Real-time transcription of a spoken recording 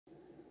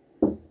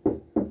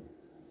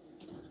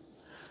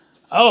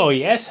Oh,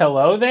 yes,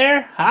 hello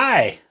there.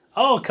 Hi.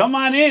 Oh, come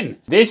on in.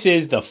 This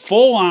is the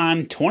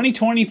full-on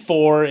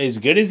 2024, as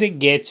good as it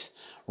gets,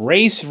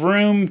 race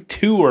room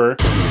tour.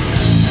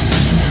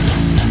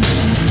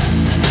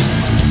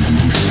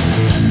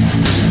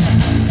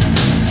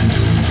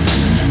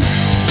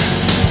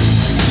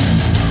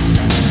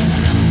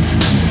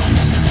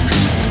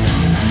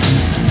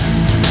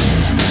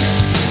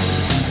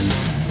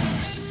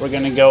 We're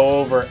gonna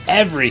go over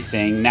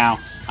everything. Now,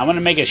 I'm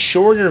gonna make a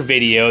shorter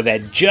video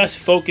that just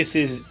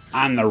focuses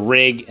on the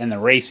rig and the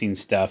racing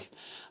stuff.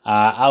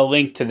 I'll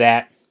link to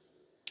that.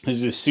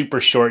 This is super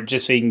short,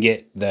 just so you can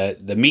get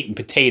the meat and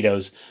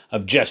potatoes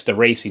of just the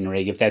racing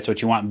rig, if that's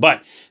what you want.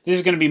 But this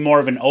is gonna be more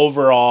of an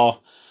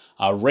overall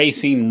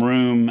racing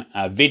room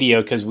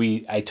video, because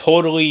I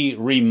totally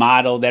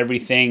remodeled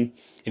everything.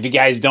 If you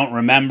guys don't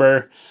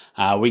remember,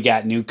 we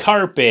got new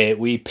carpet,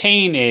 we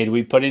painted,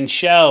 we put in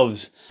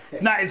shelves.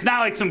 It's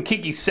not like some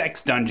kinky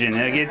sex dungeon.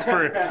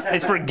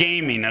 It's for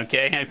gaming,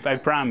 okay? I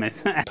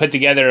promise. Put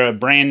together a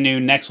brand new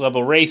next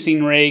level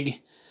racing rig.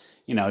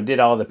 You know,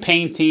 did all the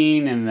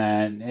painting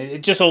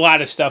and just a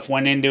lot of stuff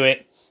went into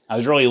it. I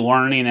was really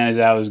learning as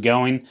I was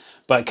going.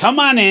 But come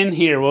on in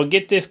here. We'll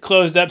get this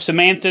closed up.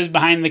 Samantha's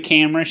behind the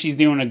camera. She's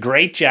doing a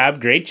great job.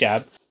 Great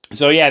job.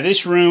 So yeah,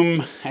 this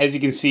room, as you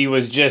can see,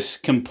 was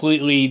just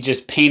completely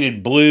just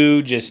painted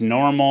blue, just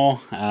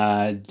normal.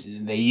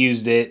 They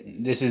used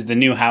it. This is the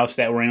new house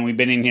that we're in. We've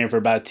been in here for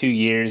about 2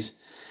 years.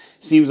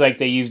 Seems like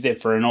they used it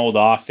for an old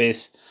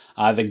office.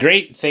 The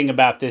great thing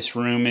about this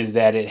room is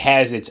that it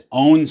has its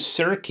own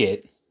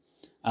circuit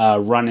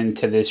running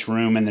to this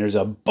room, and there's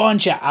a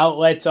bunch of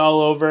outlets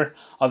all over.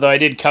 Although I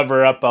did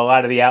cover up a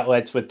lot of the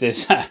outlets with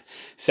this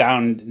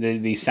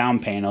these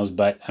sound panels,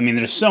 but I mean,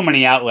 there's so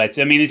many outlets.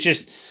 I mean, it's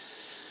just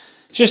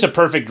a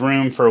perfect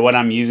room for what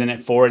I'm using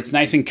it for. It's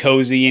nice and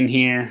cozy in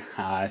here,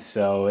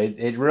 so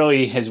it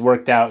really has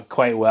worked out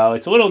quite well.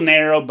 It's a little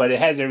narrow, but it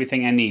has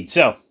everything I need.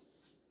 So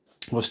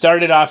we'll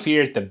start it off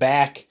here at the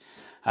back.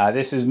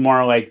 This is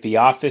more like the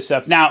office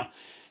stuff. Now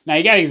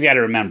you guys got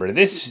to remember,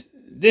 this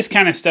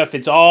kind of stuff,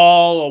 it's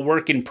all a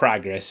work in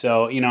progress.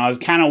 So, you know, I was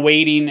kind of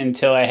waiting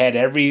until I had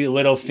every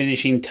little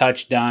finishing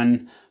touch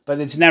done,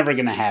 but it's never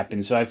going to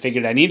happen. So I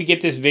figured I need to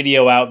get this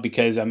video out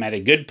because I'm at a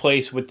good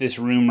place with this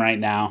room right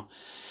now.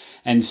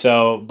 And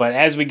so, but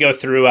as we go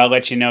through, I'll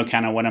let you know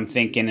kind of what I'm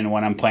thinking and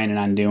what I'm planning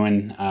on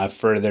doing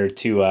further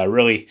to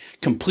really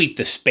complete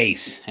the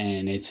space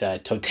and its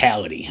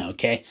totality,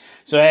 okay?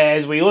 So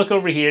as we look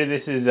over here,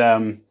 this is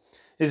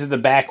the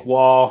back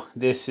wall.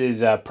 This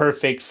is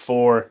perfect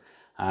for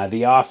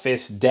the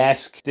office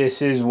desk.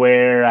 This is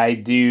where I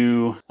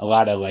do a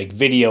lot of like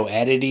video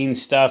editing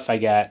stuff. I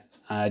got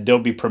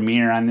Adobe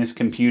Premiere on this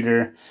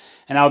computer,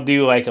 and I'll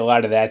do like a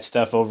lot of that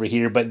stuff over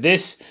here. But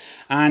this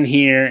on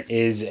here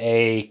is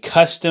a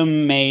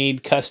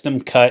custom-made,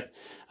 custom-cut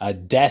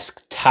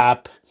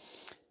desktop,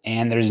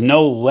 and there's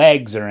no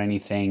legs or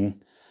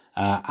anything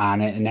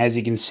on it. And as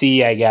you can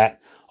see, I got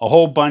a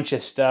whole bunch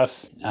of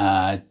stuff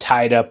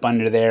tied up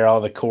under there,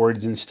 all the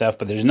cords and stuff,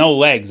 but there's no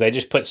legs. I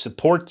just put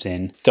supports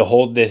in to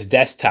hold this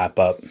desktop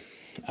up.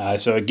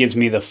 So it gives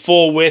me the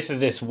full width of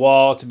this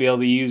wall to be able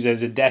to use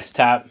as a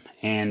desktop.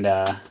 And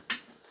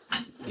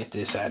get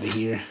this out of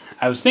here.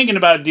 I was thinking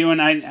about doing,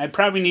 I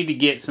probably need to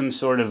get some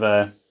sort of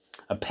a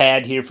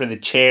pad here for the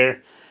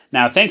chair.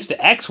 Now, thanks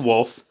to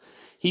X-Wolf,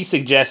 he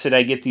suggested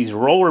I get these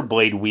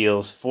rollerblade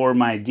wheels for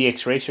my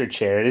DX Racer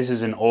chair. This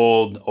is an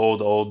old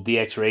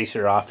DX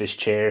Racer office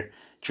chair,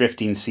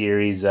 drifting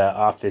series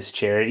office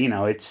chair. You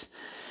know,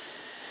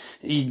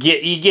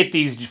 you get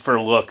these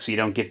for looks. You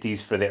don't get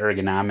these for the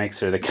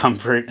ergonomics or the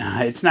comfort.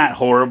 It's not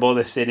horrible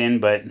to sit in,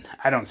 but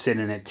I don't sit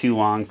in it too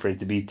long for it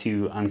to be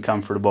too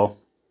uncomfortable.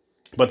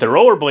 But the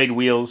rollerblade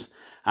wheels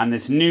on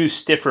this new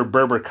stiffer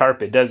Berber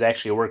carpet does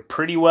actually work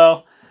pretty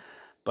well.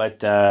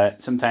 But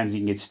sometimes you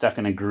can get stuck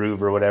in a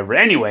groove or whatever.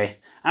 Anyway,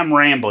 I'm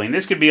rambling.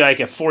 This could be like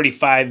a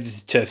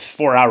 45 to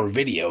 4 hour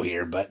video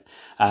here. But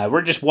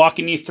we're just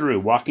walking you through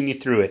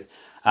it.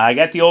 I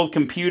got the old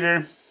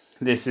computer.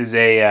 This is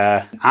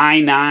a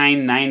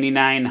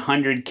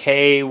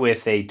i9-9900K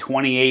with a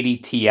 2080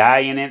 Ti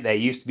in it. That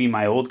used to be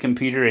my old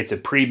computer. It's a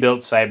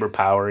pre-built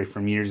Cyberpower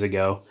from years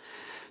ago.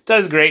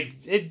 Does great.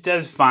 It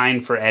does fine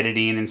for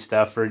editing and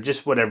stuff, or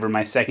just whatever,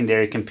 my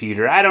secondary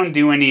computer. I don't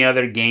do any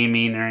other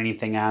gaming or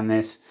anything on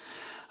this,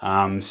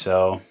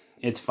 so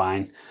it's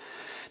fine.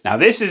 Now,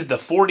 this is the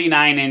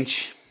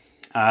 49-inch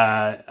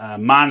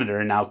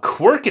monitor. Now,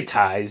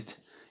 Quirkitized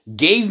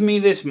gave me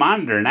this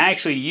monitor, and I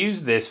actually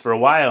used this for a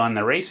while on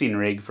the racing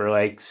rig for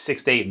like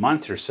 6 to 8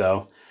 months or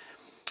so.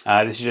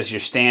 This is just your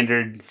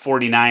standard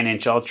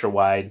 49-inch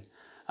ultra-wide.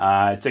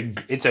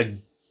 It's a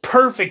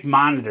perfect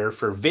monitor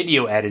for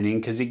video editing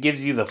because it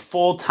gives you the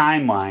full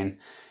timeline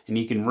and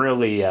you can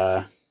really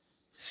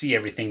see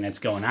everything that's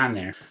going on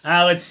there.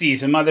 Let's see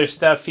some other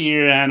stuff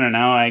here. I don't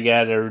know. I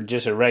got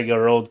just a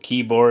regular old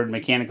keyboard,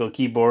 mechanical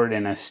keyboard,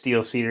 and a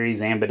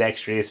SteelSeries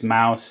ambidextrous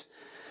mouse.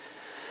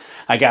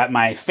 I got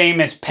my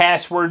famous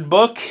password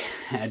book.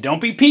 Don't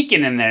be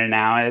peeking in there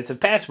now. It's a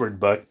password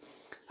book.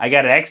 I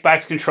got an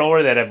Xbox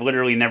controller that I've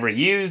literally never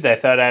used. I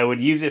thought I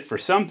would use it for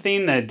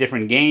something, a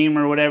different game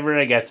or whatever.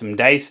 I got some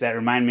dice that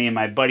remind me of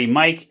my buddy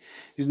Mike,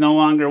 who's no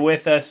longer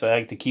with us. So I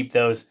like to keep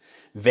those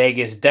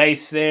Vegas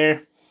dice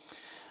there.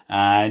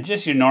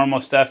 Just your normal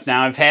stuff.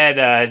 Now, I've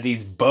had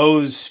these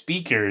Bose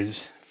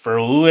speakers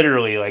for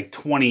literally like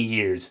 20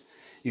 years.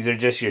 These are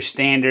just your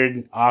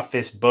standard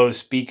office Bose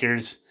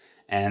speakers,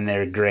 and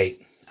they're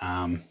great.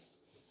 And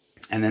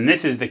then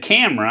this is the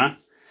camera.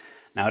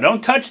 Now,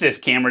 don't touch this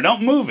camera.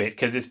 Don't move it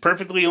because it's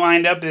perfectly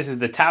lined up. This is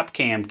the top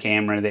cam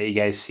camera that you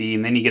guys see.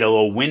 And then you get a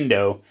little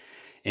window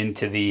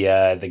into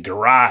the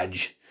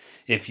garage,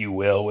 if you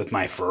will, with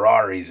my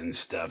Ferraris and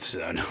stuff.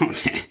 So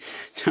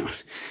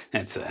don't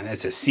that's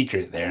a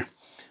secret there.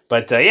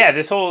 But yeah,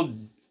 this whole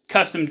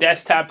custom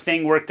desktop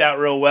thing worked out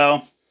real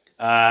well.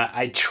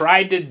 I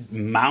tried to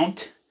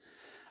mount.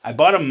 I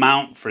bought a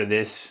mount for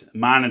this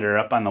monitor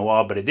up on the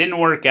wall, but it didn't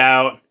work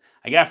out.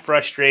 I got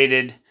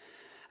frustrated.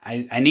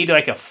 I need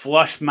like a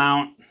flush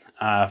mount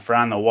for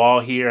on the wall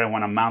here. I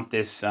want to mount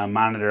this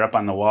monitor up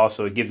on the wall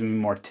so it gives me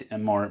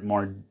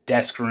more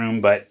desk room,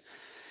 but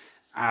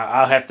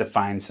I'll have to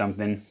find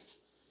something.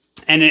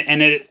 And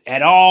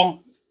at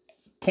all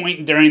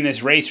point during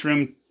this race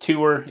room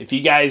tour, if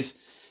you guys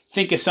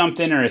think of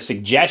something or a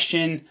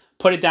suggestion,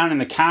 put it down in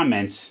the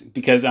comments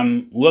because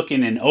I'm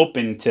looking and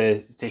open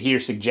to hear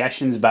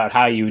suggestions about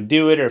how you would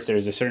do it, or if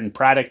there's a certain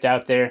product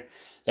out there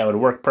that would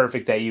work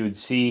perfect that you would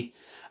see.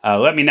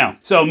 Let me know.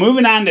 So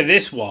moving on to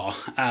this wall.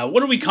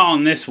 What are we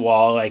calling this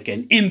wall? Like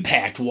an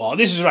impact wall.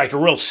 This is like a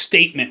real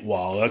statement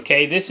wall,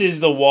 okay? This is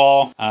the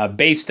wall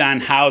based on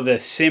how the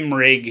sim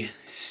rig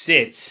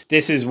sits.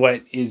 This is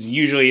what is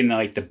usually in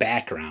the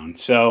background.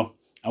 So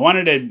I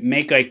wanted to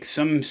make like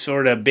some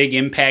sort of big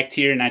impact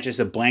here, not just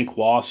a blank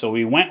wall. So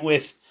we went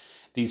with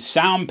these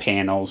sound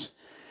panels,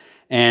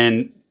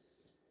 and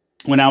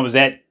when I was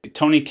at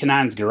Tony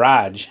Kanon's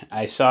garage,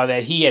 I saw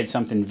that he had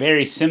something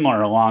very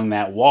similar along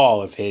that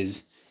wall of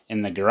his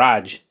in the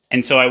garage.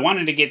 And so I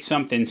wanted to get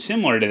something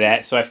similar to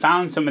that. So I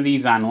found some of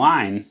these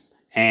online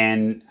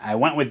and I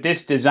went with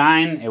this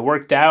design. It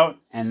worked out,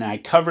 and I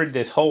covered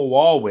this whole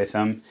wall with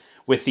them,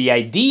 with the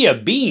idea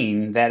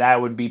being that I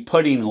would be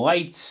putting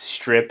light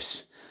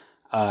strips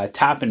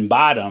top and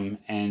bottom,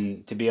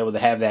 and to be able to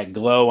have that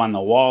glow on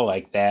the wall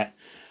like that.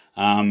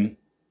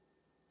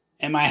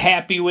 Am I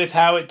happy with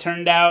how it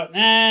turned out?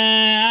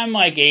 I'm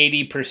like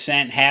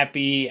 80%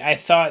 happy. I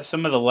thought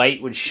some of the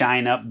light would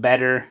shine up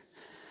better.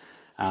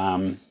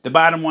 The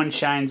bottom one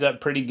shines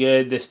up pretty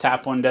good. This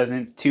top one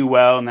doesn't too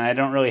well. And then I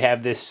don't really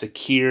have this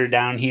secure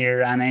down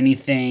here on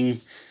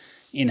anything.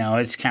 You know,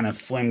 it's kind of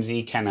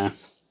flimsy,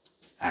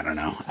 I don't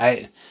know.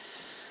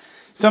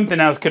 Something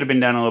else could have been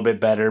done a little bit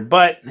better,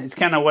 but it's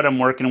kind of what I'm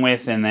working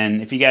with. And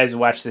then if you guys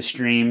watch the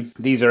stream,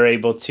 these are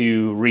able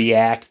to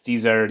react.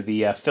 These are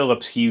the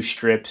Philips Hue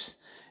strips,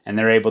 and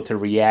they're able to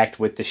react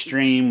with the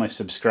stream, with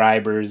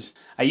subscribers.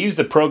 I use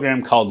the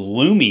program called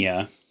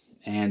Lumia,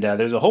 and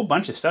there's a whole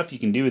bunch of stuff you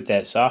can do with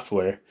that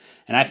software.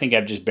 And I think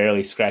I've just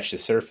barely scratched the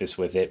surface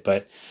with it.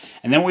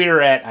 And then we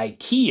were at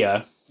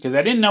IKEA, because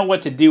I didn't know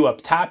what to do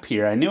up top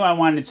here. I knew I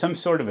wanted some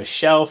sort of a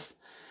shelf,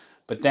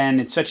 but then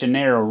it's such a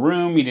narrow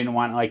room, you didn't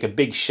want like a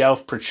big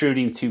shelf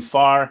protruding too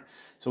far.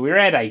 So we were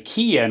at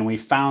IKEA and we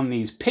found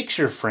these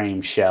picture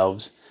frame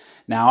shelves.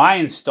 Now I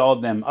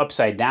installed them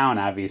upside down,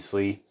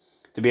 obviously,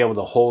 to be able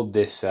to hold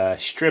this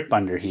strip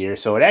under here.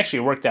 So it actually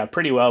worked out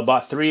pretty well.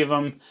 Bought 3 of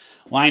them,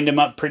 lined them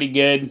up pretty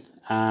good.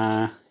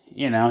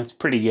 You know, it's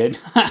pretty good.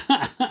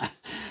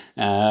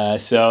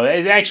 So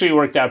it actually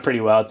worked out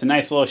pretty well. It's a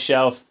nice little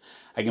shelf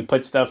I can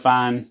put stuff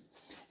on.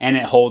 And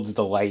it holds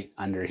the light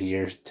under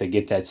here to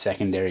get that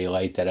secondary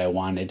light that I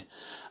wanted.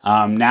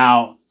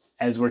 Now,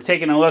 as we're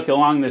taking a look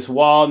along this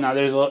wall, now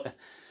there's a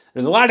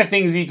lot of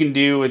things you can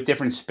do with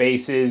different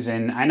spaces.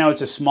 And I know it's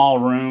a small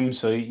room,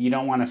 so you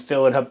don't want to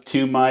fill it up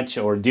too much,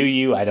 or do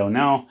you? I don't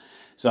know.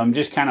 So I'm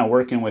just kind of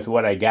working with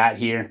what I got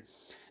here.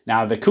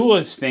 Now, the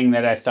coolest thing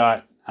that I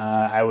thought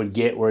I would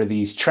get were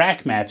these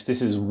track maps.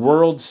 This is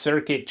World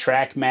Circuit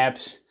track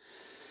maps.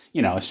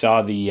 You know,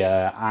 saw the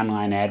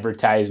online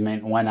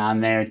advertisement, went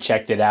on there,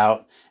 checked it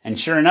out, and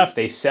sure enough,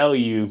 they sell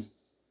you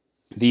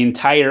the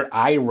entire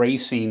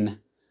iRacing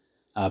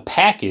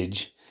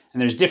package. And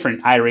there's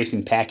different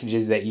iRacing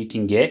packages that you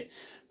can get,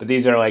 but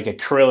these are like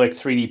acrylic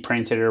 3D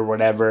printed or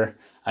whatever.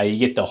 You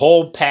get the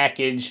whole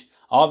package,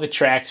 all the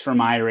tracks from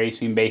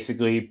iRacing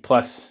basically,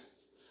 plus,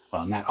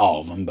 well, not all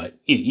of them, but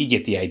you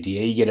get the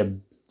idea. You get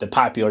the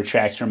popular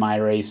tracks from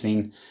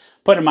iRacing.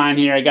 Put them on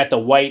here. I got the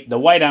white. The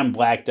white on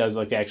black does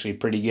look actually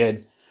pretty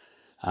good.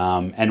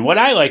 And what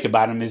I like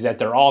about them is that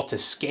they're all to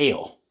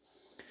scale.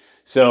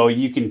 So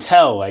you can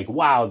tell, like,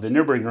 wow, the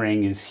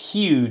Nürburgring is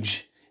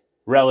huge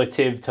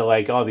relative to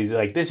like all these.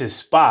 Like, this is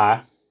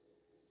Spa.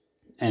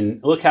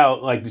 And look how,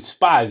 like,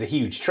 Spa is a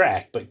huge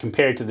track, but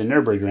compared to the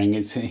Nürburgring,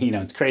 it's, you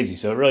know, it's crazy.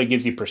 So it really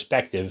gives you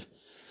perspective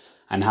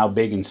on how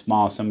big and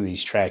small some of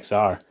these tracks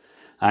are.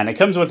 And it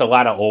comes with a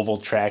lot of oval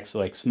tracks,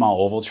 like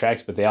small oval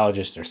tracks, but they all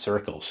just are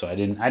circles. So I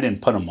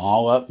didn't put them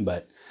all up,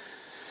 but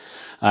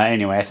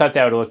Anyway, I thought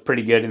that would look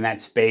pretty good in that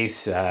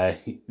space.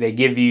 They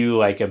give you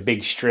like a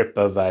big strip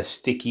of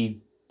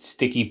sticky,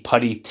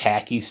 putty,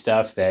 tacky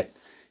stuff that,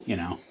 you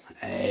know,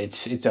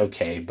 it's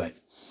okay, but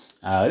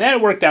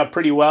that worked out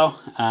pretty well.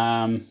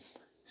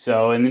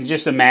 So, and then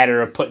just a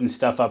matter of putting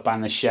stuff up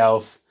on the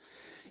shelf.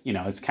 You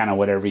know, it's kind of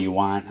whatever you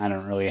want. I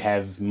don't really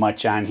have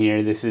much on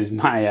here. This is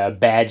my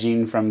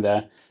badging from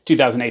the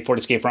 2008 Ford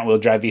Escape front wheel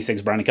drive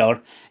V6 brownie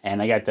color, and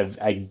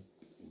I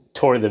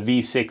tore the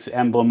V6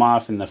 emblem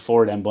off and the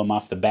Ford emblem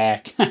off the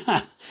back.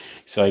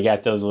 So I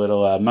got those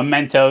little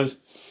mementos,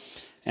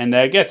 and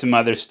I got some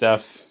other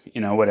stuff,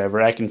 you know,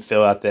 whatever. I can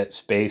fill out that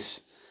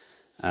space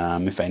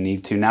if I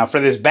need to. Now for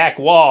this back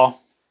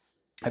wall,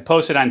 I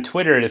posted on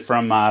Twitter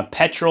from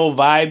Petrol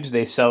Vibes.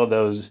 They sell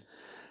those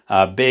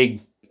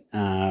big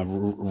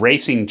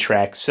racing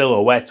track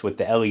silhouettes with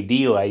the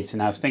LED lights,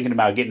 and I was thinking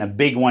about getting a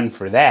big one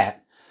for that.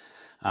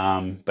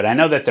 But I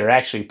know that they're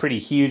actually pretty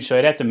huge, so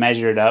I'd have to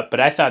measure it up. But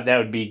I thought that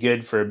would be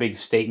good for a big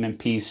statement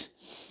piece.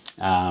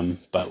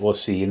 But we'll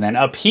see. And then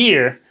up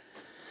here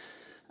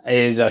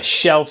is a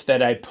shelf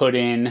that I put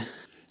in.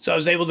 So I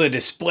was able to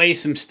display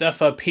some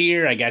stuff up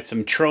here. I got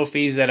some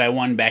trophies that I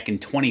won back in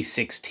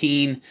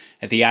 2016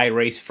 at the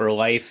iRace for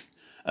Life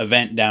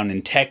event down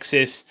in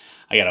Texas.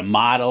 I got a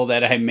model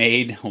that I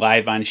made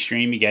live on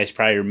stream. You guys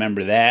probably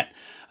remember that.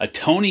 A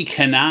Tony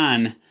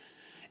Kanaan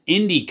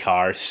Indy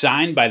car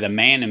signed by the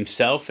man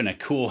himself in a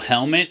cool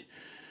helmet.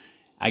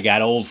 I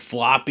got old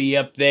Floppy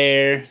up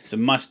there,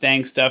 some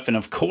Mustang stuff, and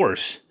of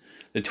course,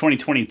 the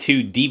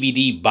 2022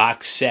 DVD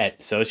box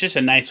set. So it's just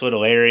a nice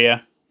little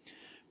area.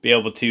 Be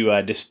able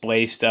to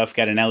display stuff.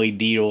 Got an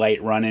LED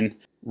light running.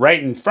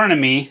 Right in front of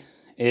me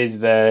is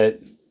the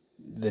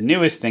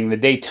newest thing, the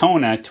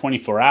Daytona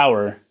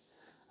 24-hour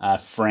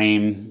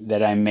frame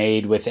that I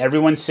made with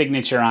everyone's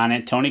signature on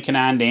it. Tony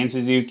Kanaan, Dan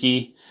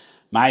Suzuki,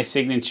 my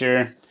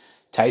signature,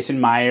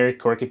 Tyson Meyer,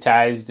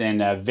 Corkatized,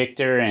 and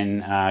Victor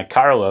and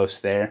Carlos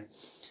there.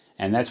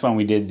 And that's when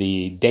we did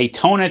the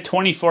Daytona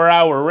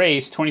 24-hour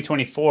race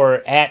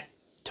 2024 at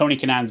Tony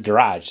Kanaan's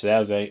garage. So that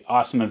was an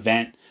awesome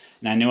event.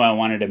 And I knew I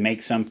wanted to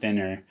make something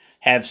or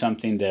have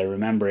something to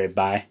remember it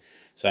by.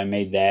 So I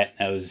made that.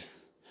 That was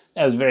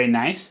very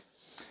nice.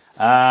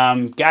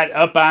 Got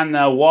up on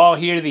the wall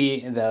here,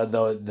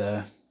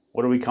 the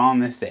what are we calling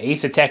this? The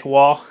ASETEK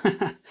wall.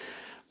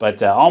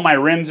 But all my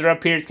rims are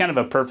up here. It's kind of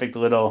a perfect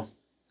little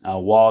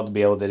wall to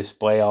be able to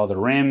display all the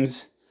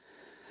rims.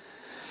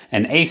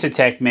 And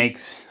ASETEK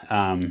makes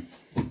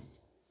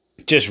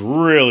just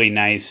really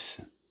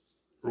nice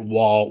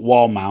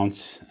wall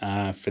mounts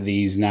for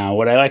these. Now,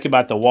 what I like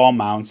about the wall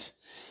mounts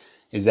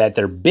is that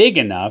they're big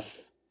enough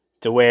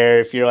to where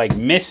if you're like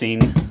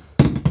missing,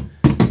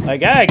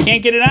 like, I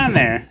can't get it on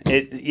there.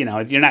 You know,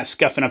 you're not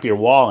scuffing up your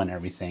wall and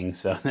everything.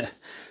 So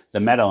the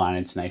metal on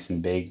it's nice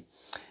and big.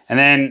 And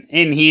then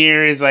in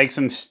here is like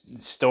some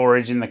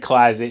storage in the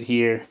closet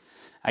here.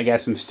 I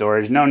got some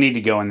storage. No need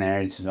to go in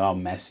there. It's all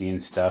messy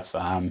and stuff.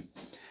 And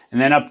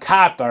then up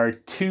top are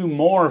two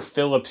more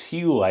Philips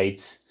Hue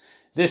lights.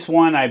 This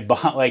one I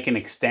bought like an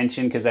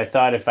extension because I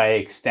thought if I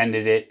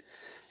extended it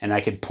and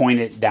I could point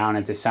it down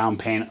at the sound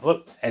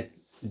panel,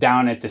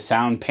 down at the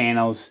sound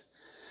panels,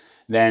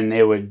 then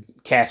it would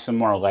cast some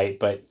more light,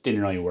 but it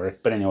didn't really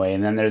work. But anyway,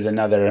 and then there's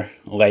another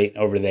light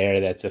over there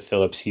that's a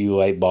Philips Hue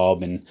light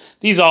bulb, and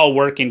these all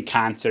work in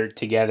concert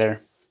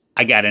together.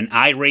 I got an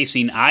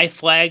iRacing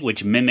iFlag,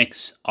 which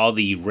mimics all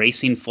the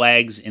racing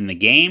flags in the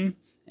game,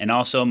 and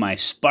also my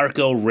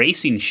Sparko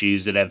racing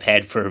shoes that I've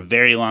had for a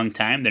very long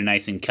time. They're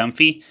nice and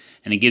comfy,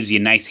 and it gives you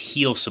nice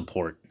heel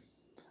support.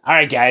 All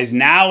right, guys,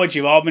 now what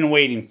you've all been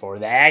waiting for,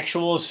 the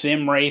actual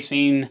sim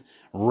racing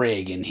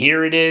rig, and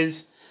here it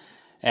is.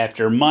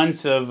 After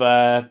months of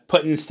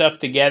putting stuff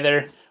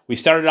together, we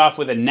started off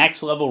with a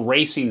next level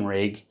racing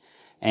rig,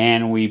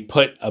 and we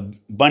put a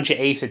bunch of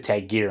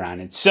ASETEK gear on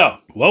it. So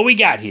what we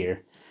got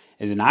here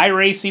is an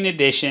iRacing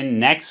Edition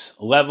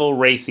next level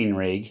racing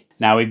rig.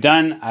 Now I've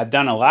done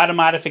a lot of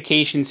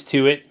modifications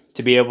to it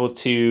to be able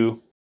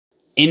to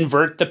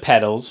invert the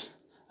pedals.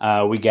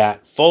 We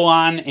got full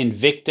on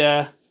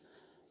ASETEK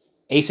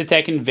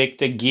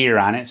Invicta gear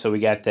on it. So we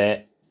got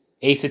the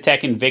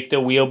ASETEK Invicta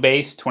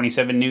wheelbase,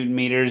 27 Newton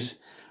meters.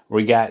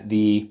 We got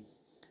the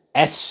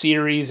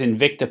S-Series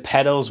Invicta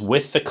pedals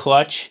with the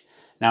clutch.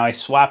 Now I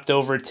swapped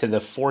over to the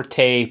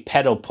Forte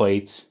pedal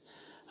plates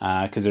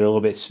because they're a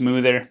little bit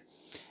smoother.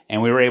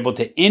 And we were able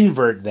to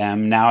invert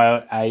them.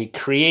 Now I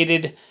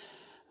created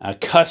a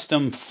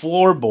custom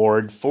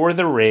floorboard for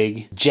the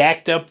rig,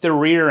 jacked up the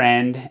rear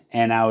end,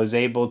 and I was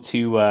able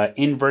to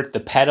invert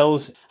the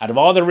pedals. Out of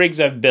all the rigs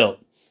I've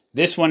built,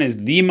 this one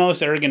is the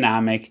most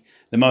ergonomic,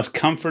 the most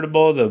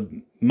comfortable,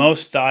 the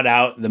most thought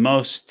out, the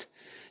most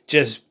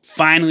just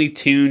finely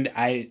tuned.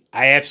 I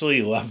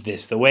absolutely love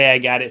this. The way I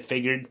got it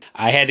figured,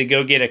 I had to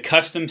go get a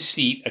custom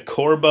seat, a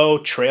Corbo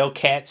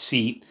Trailcat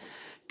seat,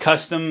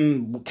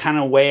 custom kind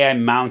of way I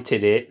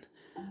mounted it.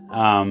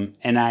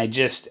 And I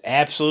just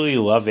absolutely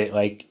love it.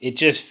 Like, it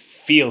just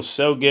feels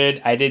so good.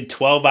 I did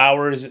 12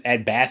 hours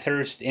at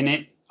Bathurst in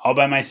it all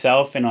by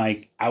myself, and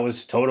like I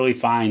was totally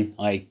fine.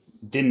 Like,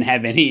 didn't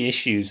have any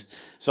issues.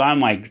 So I'm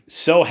like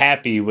so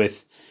happy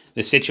with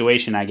the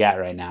situation I got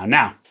right now.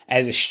 Now,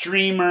 as a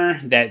streamer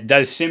that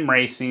does sim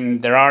racing,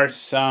 there are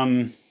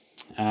some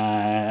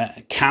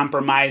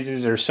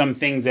compromises or some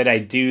things that I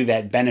do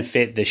that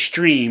benefit the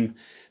stream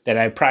that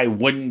I probably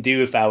wouldn't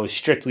do if I was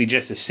strictly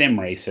just a sim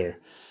racer.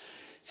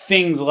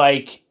 Things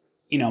like,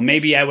 you know,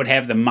 maybe I would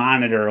have the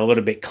monitor a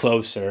little bit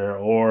closer,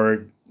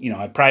 or, you know,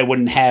 I probably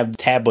wouldn't have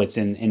tablets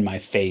in my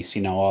face,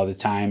 you know, all the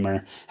time,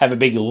 or have a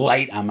big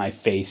light on my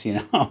face, you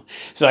know.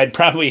 So I'd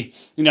probably,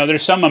 you know,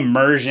 there's some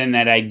immersion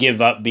that I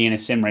give up being a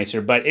sim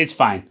racer, but it's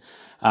fine.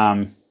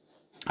 I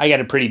got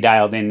it pretty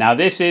dialed in. Now,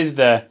 this is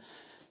the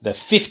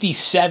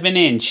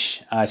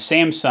 57-inch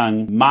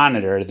Samsung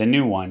monitor, the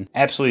new one.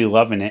 Absolutely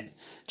loving it.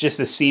 Just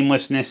the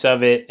seamlessness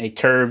of it. It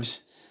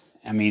curves.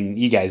 I mean,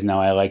 you guys know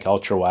I like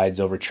ultra wides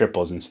over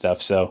triples and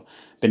stuff. So,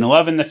 been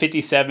loving the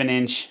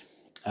 57-inch.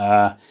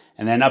 And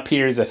then up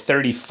here is a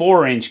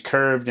 34-inch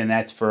curved, and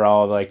that's for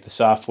all like the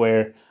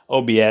software,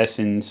 OBS,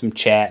 and some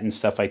chat and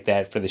stuff like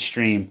that for the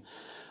stream.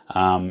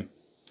 And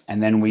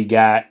then we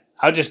got,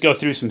 I'll just go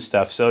through some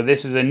stuff. So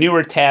this is a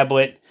newer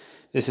tablet.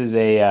 This is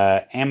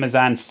a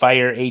Amazon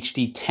Fire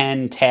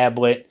HD10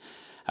 tablet.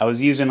 I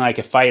was using like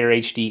a Fire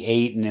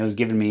HD8 and it was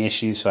giving me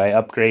issues, so I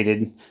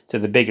upgraded to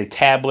the bigger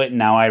tablet.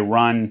 Now I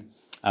run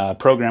a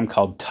program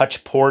called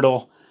Touch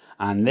Portal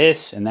on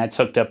this, and that's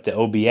hooked up to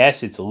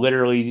OBS. It's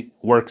literally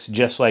works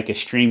just like a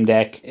Stream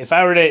Deck. If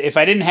I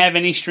didn't have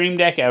any Stream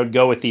Deck, I would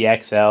go with the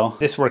XL.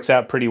 This works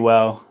out pretty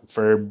well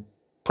for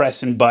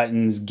pressing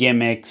buttons,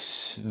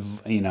 gimmicks,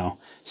 you know,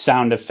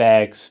 sound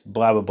effects,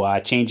 blah, blah, blah,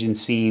 changing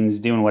scenes,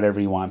 doing whatever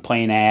you want,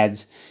 playing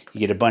ads. You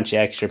get a bunch of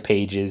extra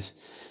pages,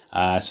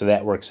 so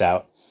that works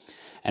out.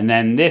 And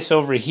then this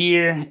over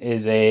here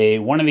is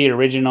one of the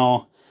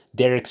original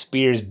Derek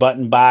Spears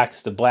button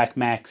box, the Black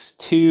Max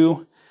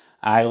 2.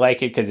 I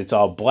like it because it's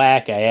all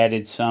black. I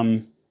added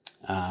some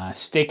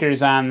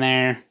stickers on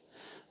there,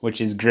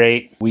 which is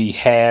great. We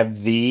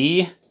have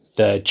the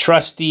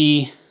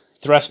trusty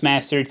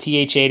Thrustmaster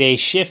TH8A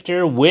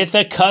shifter with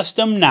a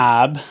custom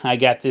knob. I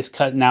got this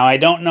cut. Now, I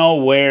don't know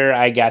where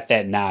I got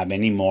that knob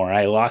anymore.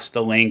 I lost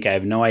the link. I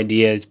have no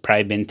idea. It's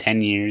probably been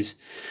 10 years.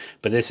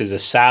 But this is a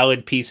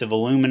solid piece of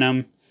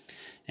aluminum,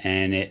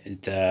 and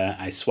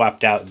I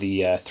swapped out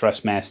the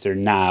Thrustmaster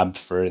knob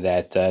for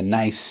that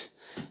nice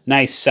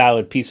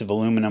solid piece of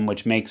aluminum,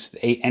 which makes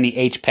any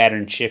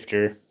H-pattern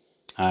shifter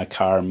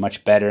car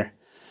much better.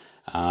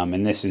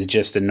 And this is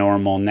just a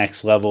normal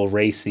next level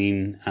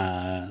racing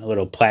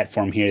little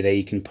platform here that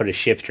you can put a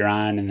shifter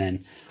on, and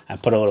then I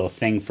put a little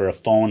thing for a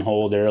phone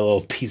holder, a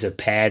little piece of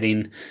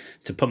padding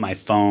to put my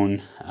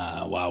phone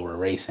while we're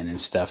racing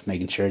and stuff,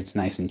 making sure it's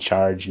nice and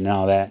charged and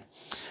all that.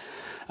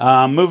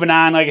 Moving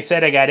on, like I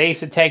said, I got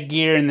ASETEK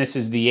gear, and this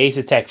is the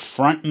ASETEK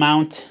front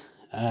mount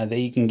that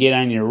you can get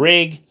on your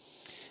rig.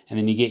 And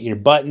then you get your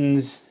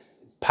buttons,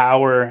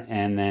 power,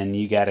 and then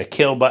you got a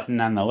kill button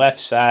on the left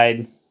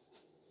side.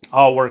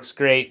 All works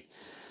great.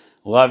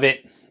 Love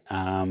it.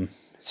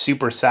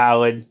 Super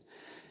solid.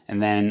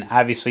 And then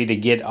obviously to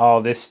get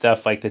all this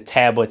stuff, like the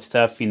tablet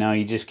stuff, you know,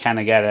 you just kind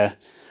of got to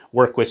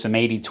work with some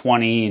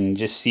 80/20 and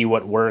just see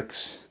what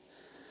works.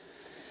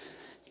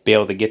 Be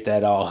able to get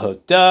that all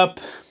hooked up.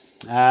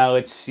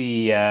 Let's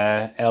see.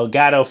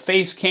 Elgato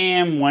face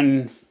cam,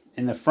 one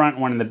in the front,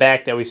 one in the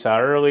back that we saw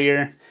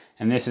earlier.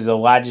 And this is a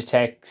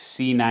Logitech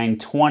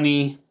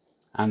C920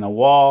 on the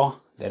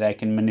wall that I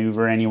can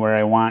maneuver anywhere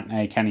I want.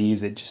 I kind of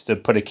use it just to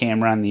put a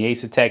camera on the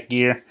ASETEK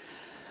gear.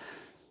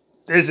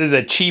 This is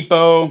a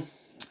cheapo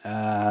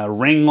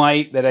ring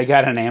light that I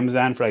got on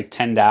Amazon for like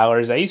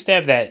 $10. I used to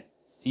have that,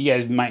 you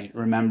guys might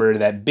remember,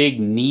 that big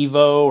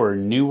Nevo or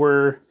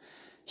newer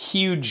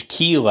huge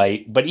key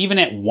light, but even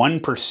at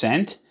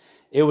 1%,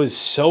 it was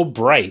so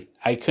bright.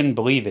 I couldn't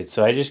believe it.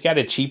 So I just got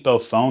a cheapo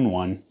phone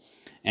one,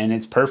 and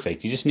it's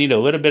perfect. You just need a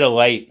little bit of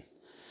light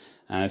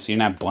so you're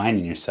not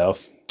blinding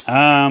yourself. All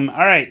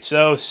right,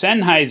 so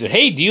Sennheiser.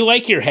 Hey, do you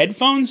like your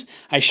headphones?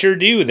 I sure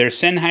do. They're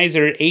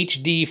Sennheiser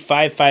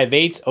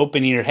HD558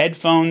 open-ear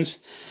headphones.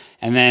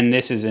 And then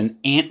this is an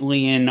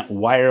Antlion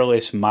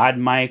wireless mod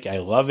mic. I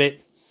love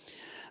it.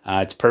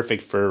 It's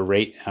perfect for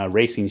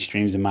racing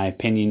streams, in my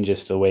opinion,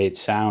 just the way it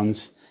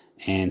sounds.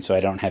 And so I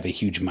don't have a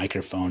huge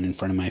microphone in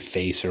front of my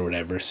face or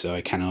whatever, so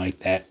I kind of like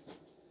that.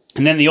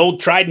 And then the old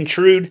tried and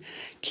true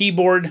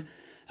keyboard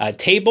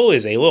table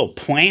is a little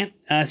plant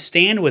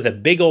stand with a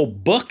big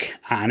old book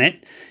on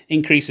it.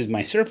 Increases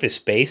my surface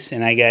space,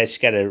 and I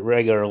just got a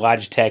regular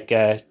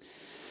Logitech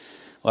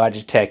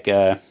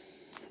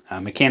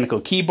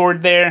mechanical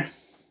keyboard there.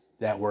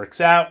 That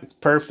works out. It's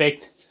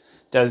perfect.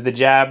 Does the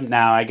job.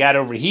 Now I got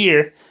over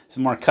here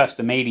some more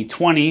custom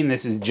 80/20, and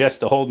this is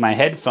just to hold my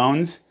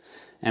headphones,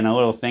 and a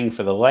little thing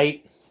for the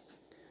light.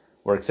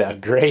 Works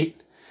out great.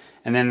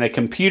 And then the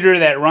computer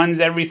that runs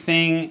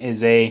everything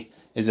is a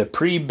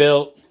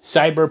pre-built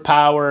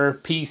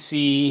Cyberpower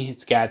PC.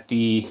 It's got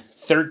the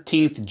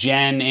 13th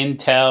gen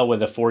Intel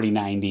with a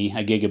 4090,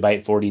 a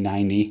Gigabyte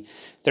 4090,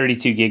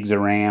 32 gigs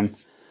of RAM,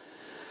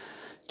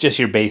 just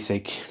your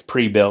basic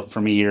pre-built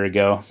from a year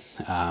ago.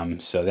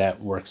 So that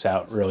works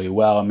out really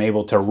well. I'm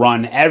able to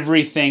run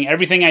everything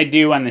I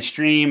do on the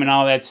stream and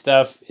all that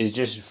stuff is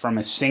just from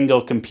a single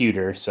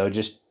computer. So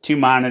just 2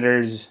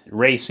 monitors,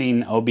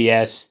 racing,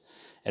 OBS,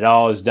 it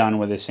all is done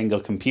with a single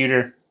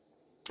computer.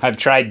 I've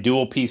tried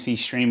dual PC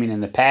streaming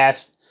in the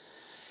past.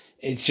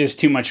 It's just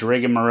too much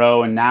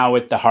rigmarole, and now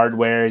with the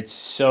hardware, it's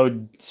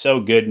so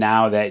good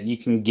now that you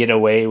can get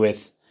away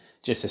with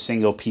just a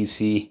single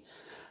PC.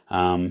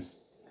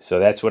 So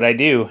that's what I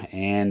do,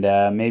 and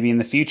maybe in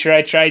the future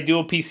I try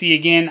dual PC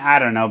again. I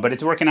don't know, but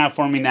it's working out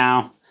for me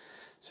now.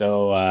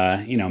 So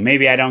you know,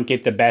 maybe I don't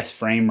get the best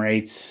frame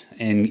rates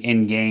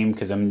in game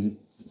because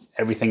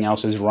everything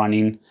else is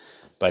running,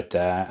 but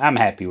I'm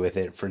happy with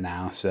it for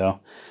now. So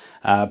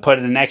put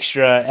an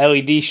extra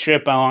LED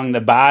strip along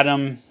the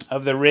bottom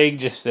of the rig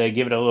just to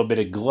give it a little bit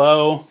of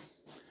glow,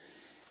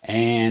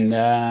 and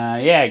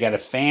yeah, I got a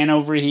fan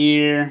over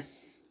here.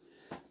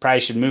 Probably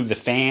should move the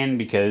fan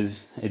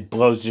because it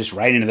blows just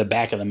right into the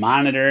back of the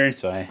monitor,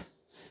 so I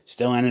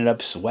still ended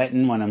up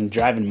sweating when I'm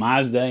driving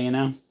Mazda, you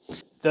know.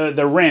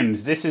 The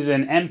rims. This is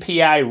an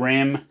MPI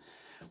rim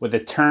with a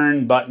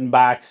turn button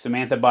box.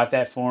 Samantha bought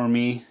that for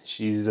me.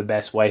 She's the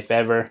best wife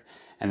ever.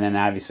 And then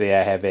obviously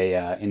I have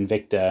a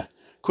Invicta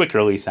quick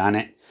release on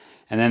it.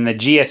 And then the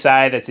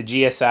GSI, that's a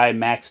GSI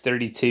Max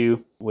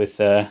 32 with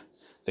the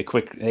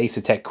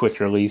ASETEK quick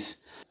release.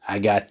 I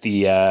got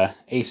the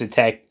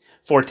ASETEK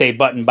Forte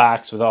button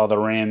box with all the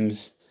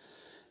rims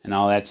and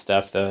all that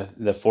stuff,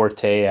 the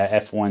Forte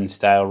F1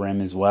 style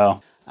rim as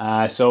well.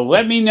 So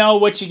let me know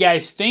what you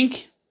guys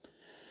think.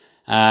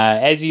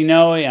 As you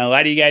know, a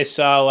lot of you guys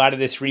saw a lot of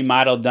this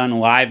remodel done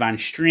live on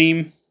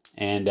stream,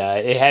 and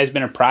it has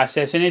been a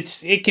process, and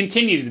it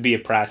continues to be a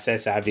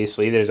process.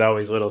 Obviously, there's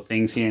always little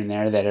things here and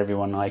there that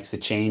everyone likes to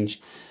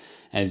change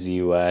as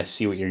you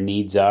see what your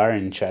needs are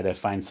and try to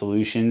find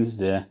solutions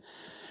to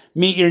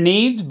meet your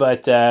needs,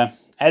 but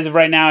as of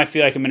right now, I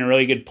feel like I'm in a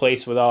really good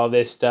place with all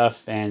this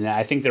stuff, and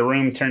I think the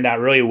room turned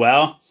out really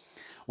well.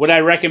 Would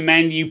I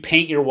recommend you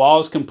paint your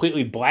walls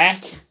completely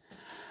black?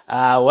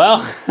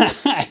 Well,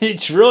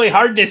 it's really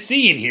hard to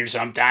see in here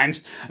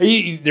sometimes.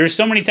 There's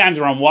so many times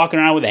where I'm walking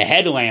around with a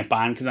headlamp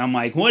on because I'm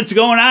like, what's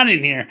going on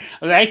in here?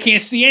 I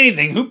can't see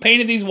anything. Who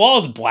painted these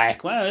walls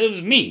black? Well, it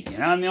was me. You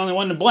know, I'm the only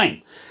one to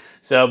blame.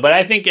 So, but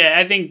I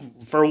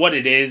think for what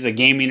it is, a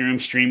gaming room,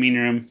 streaming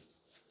room,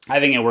 I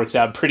think it works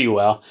out pretty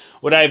well.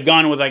 Would I have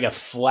gone with like a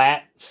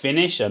flat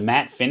finish, a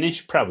matte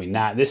finish? Probably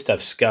not. This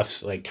stuff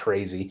scuffs like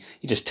crazy.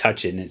 You just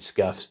touch it and it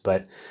scuffs.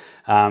 But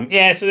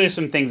yeah, so there's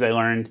some things I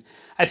learned.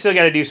 I still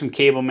got to do some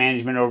cable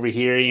management over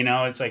here. You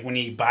know, it's like when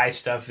you buy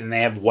stuff and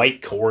they have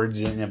white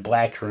cords in a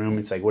black room,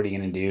 it's like, what are you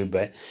going to do?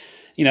 But,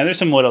 you know, there's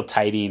some little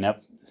tidying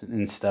up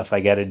and stuff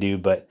I got to do.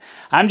 But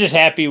I'm just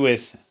happy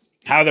with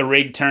how the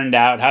rig turned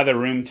out, how the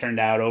room turned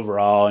out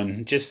overall,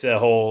 and just the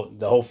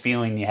whole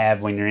feeling you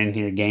have when you're in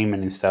here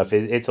gaming and stuff.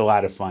 It's a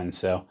lot of fun.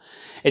 So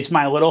it's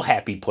my little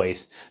happy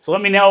place. So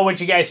let me know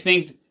what you guys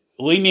think.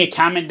 Leave me a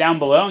comment down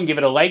below and give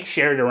it a like,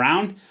 share it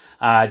around.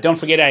 Don't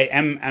forget I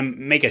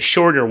make a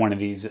shorter one of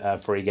these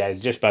for you guys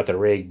just about the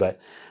rig. But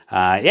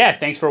yeah,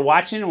 thanks for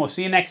watching, and we'll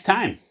see you next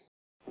time.